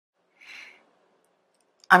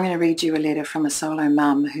I'm going to read you a letter from a solo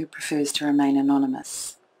mum who prefers to remain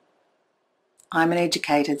anonymous. I'm an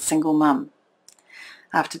educated single mum.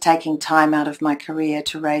 After taking time out of my career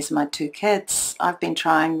to raise my 2 kids, I've been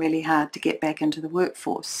trying really hard to get back into the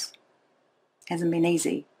workforce. Hasn't been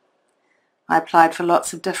easy. I applied for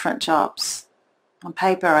lots of different jobs. On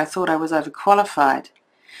paper, I thought I was overqualified,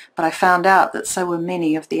 but I found out that so were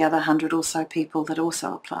many of the other 100 or so people that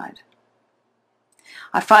also applied.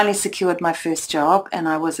 I finally secured my first job, and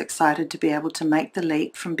I was excited to be able to make the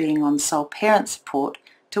leap from being on sole parent support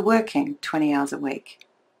to working 20 hours a week.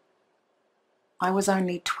 I was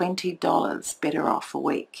only $20 better off a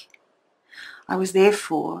week. I was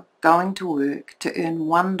therefore going to work to earn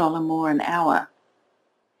 $1 more an hour.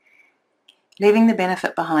 Leaving the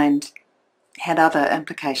benefit behind had other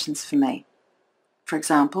implications for me. For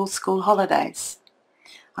example, school holidays.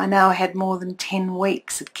 I now had more than 10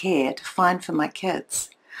 weeks of care to find for my kids.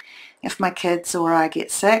 If my kids or I get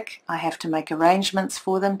sick, I have to make arrangements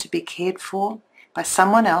for them to be cared for by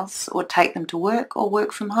someone else or take them to work or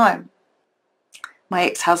work from home. My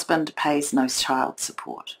ex-husband pays no child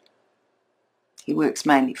support. He works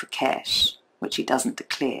mainly for cash, which he doesn't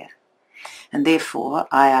declare, and therefore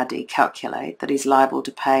IRD calculate that he's liable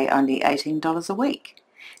to pay only $18 a week,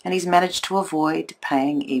 and he's managed to avoid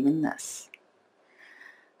paying even this.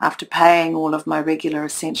 After paying all of my regular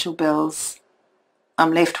essential bills,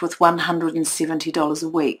 I'm left with $170 a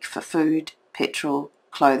week for food, petrol,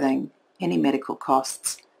 clothing, any medical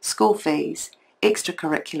costs, school fees,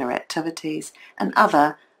 extracurricular activities, and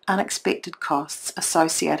other unexpected costs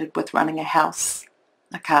associated with running a house,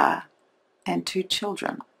 a car, and 2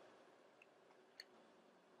 children.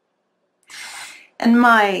 In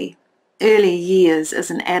my early years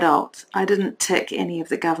as an adult, I didn't tick any of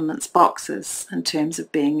the government's boxes in terms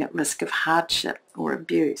of being at risk of hardship or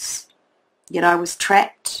abuse. Yet I was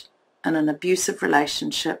trapped in an abusive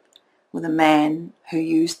relationship with a man who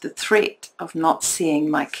used the threat of not seeing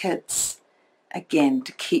my kids again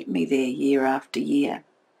to keep me there year after year.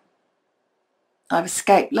 I've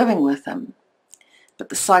escaped living with him, but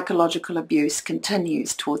the psychological abuse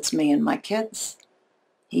continues towards me and my kids.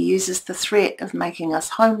 He uses the threat of making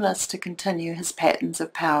us homeless to continue his patterns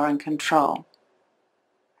of power and control.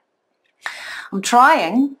 I'm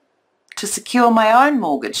trying to secure my own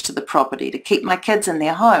mortgage to the property to keep my kids in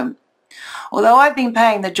their home. Although I've been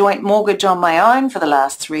paying the joint mortgage on my own for the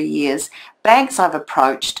last 3 years, banks I've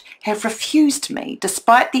approached have refused me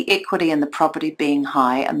despite the equity in the property being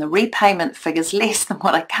high and the repayment figures less than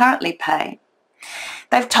what I currently pay.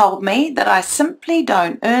 They've told me that I simply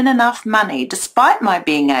don't earn enough money despite my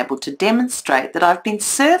being able to demonstrate that I've been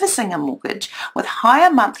servicing a mortgage with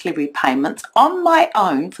higher monthly repayments on my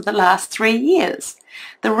own for the last 3 years.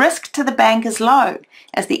 The risk to the bank is low,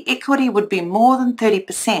 as the equity would be more than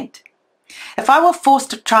 30%. If I were forced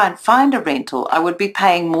to try and find a rental, I would be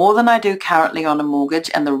paying more than I do currently on a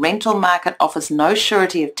mortgage, and the rental market offers no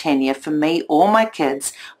surety of tenure for me or my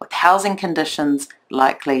kids, with housing conditions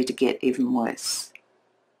likely to get even worse.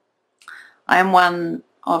 I am one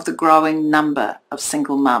of the growing number of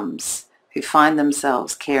single mums who find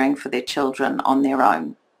themselves caring for their children on their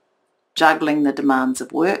own, juggling the demands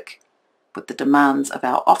of work with the demands of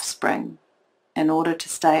our offspring in order to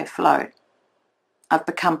stay afloat. I've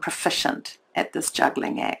become proficient at this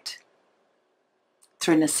juggling act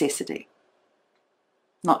through necessity,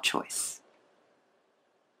 not choice.